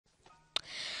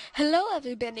Hello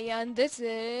everybody, and this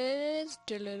is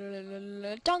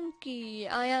Donkey.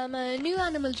 I am a new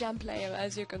Animal Jam player,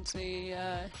 as you can see,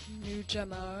 new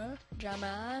jammer,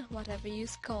 whatever you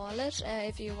call it,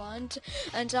 if you want.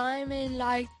 And I'm in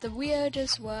like the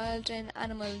weirdest world in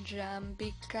Animal Jam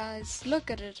because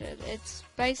look at it, it's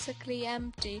basically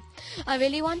empty. I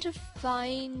really want to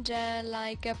find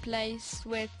like a place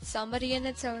with somebody in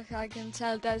it so I can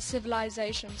tell there's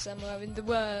civilization somewhere in the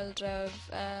world of.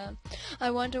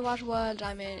 I wonder what world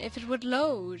I'm in. If it would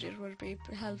load, it would be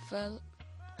helpful.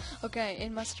 Okay, it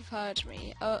must have heard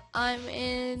me. Oh, I'm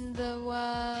in the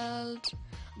world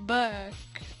Burke,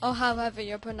 or however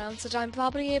you pronounce it. I'm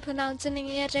probably pronouncing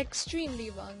it extremely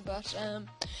wrong, but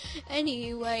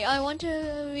anyway, I want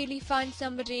to really find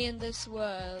somebody in this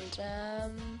world.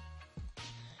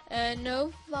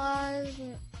 No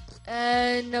fun,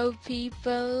 no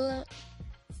people.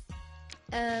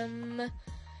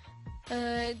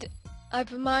 I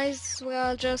might as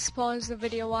well just pause the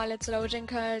video while it's loading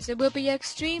because it will be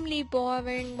extremely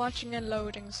boring watching a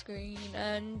loading screen.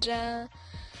 And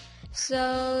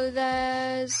so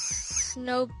there's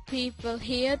no people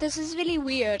here. This is really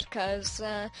weird because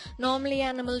normally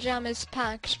Animal Jam is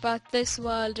packed, but this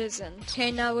world isn't.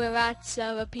 Okay, now we're at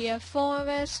Serapia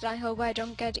Forest. I hope I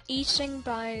don't get eaten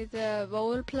by the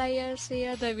role players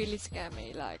here. They really scare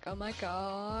me, like, oh my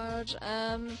god.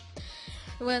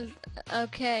 Well,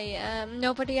 okay,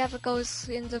 nobody ever goes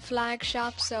in the flag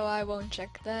shop, so I won't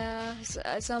check there.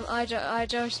 I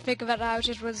just figured out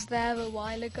it was there a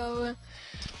while ago.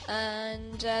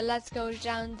 And let's go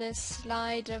down this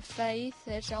slide of faith.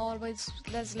 There's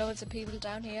loads of people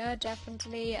down here,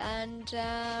 definitely. And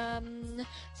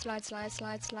slide.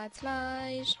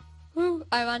 Woo!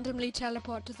 I randomly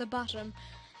teleport to the bottom.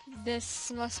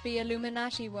 This must be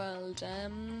Illuminati world.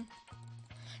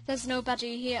 There's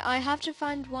nobody here. I have to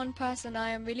find one person.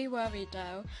 I am really worried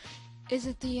now. Is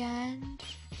it the end?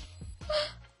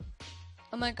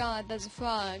 Oh my god, there's a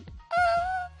frog.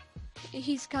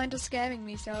 He's kind of scaring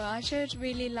me, so I should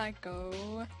really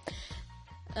go.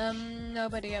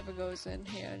 Nobody ever goes in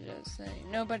here, just saying.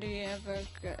 Nobody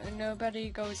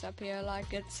goes up here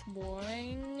like it's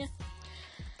boring.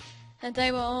 And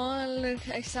they were all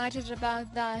excited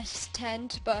about that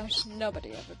tent, but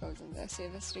nobody ever goes in there,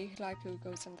 seriously. Like, who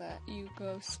goes in there? You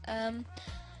ghost.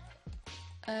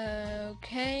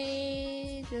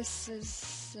 Okay, this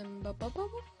is...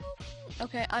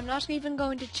 Okay, I'm not even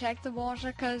going to check the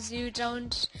water, because you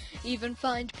don't even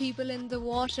find people in the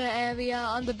water area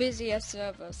on the busiest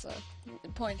server, so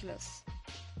pointless.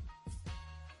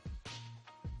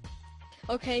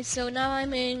 Okay, so now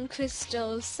I'm in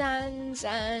Crystal Sands,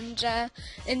 and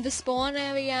in the spawn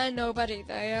area, nobody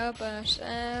there, but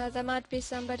there might be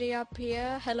somebody up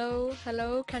here. Hello,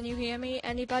 can you hear me?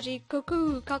 Anybody?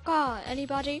 Cuckoo, caca,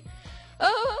 anybody?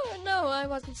 Oh, no, I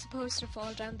wasn't supposed to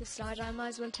fall down the slide. I might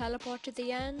as well teleport to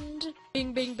the end.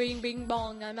 Bing, bing, bing, bing,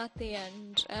 bong, I'm at the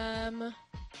end.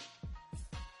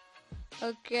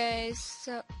 Okay,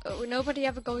 so nobody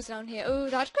ever goes down here. Oh,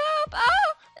 that crap!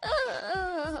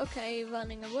 Okay,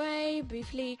 running away,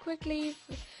 briefly, quickly.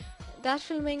 That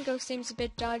flamingo seems a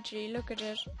bit dodgy, look at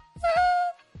it.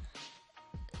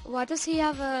 Why does he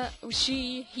have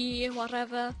he,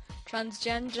 whatever,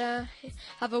 transgender,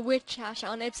 have a witch hat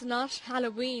on? It's not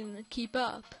Halloween, keep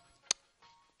up.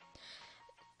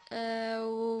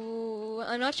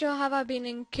 I'm not sure how I've been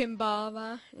in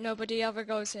Kimbara. Nobody ever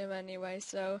goes here anyway,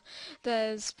 so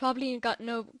there's probably got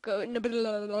no.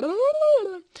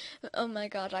 Oh my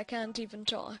god, I can't even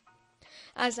talk.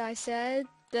 As I said,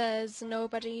 there's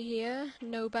nobody here.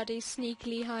 Nobody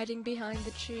sneakily hiding behind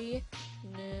the tree.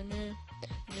 No.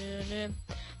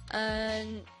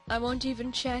 And I won't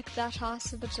even check that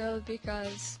hospital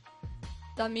because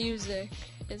the music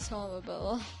is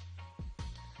horrible.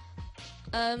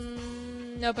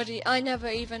 Nobody, I never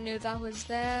even knew that was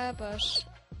there, but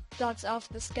that's off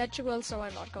the schedule, so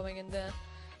I'm not going in there.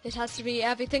 It has to be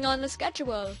everything on the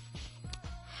schedule.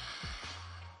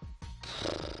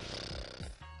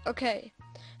 Okay,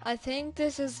 I think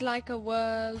this is like a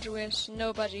world with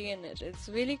nobody in it. It's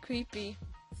really creepy.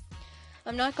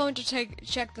 I'm not going to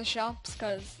check the shops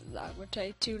because that would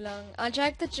take too long. I'll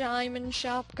check the diamond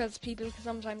shop because people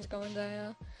sometimes go in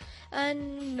there.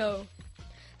 And no.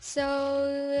 So,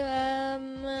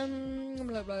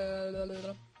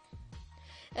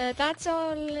 that's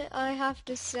all I have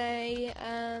to say.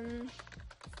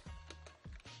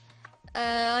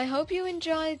 I hope you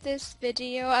enjoyed this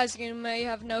video. As you may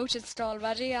have noticed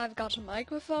already, I've got a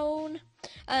microphone,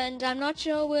 and I'm not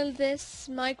sure will this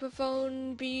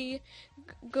microphone be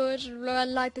good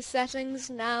like the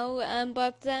settings now,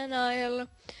 but then I'll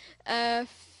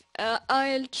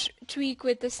I'll tweak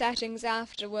with the settings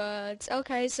afterwards.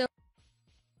 Okay, so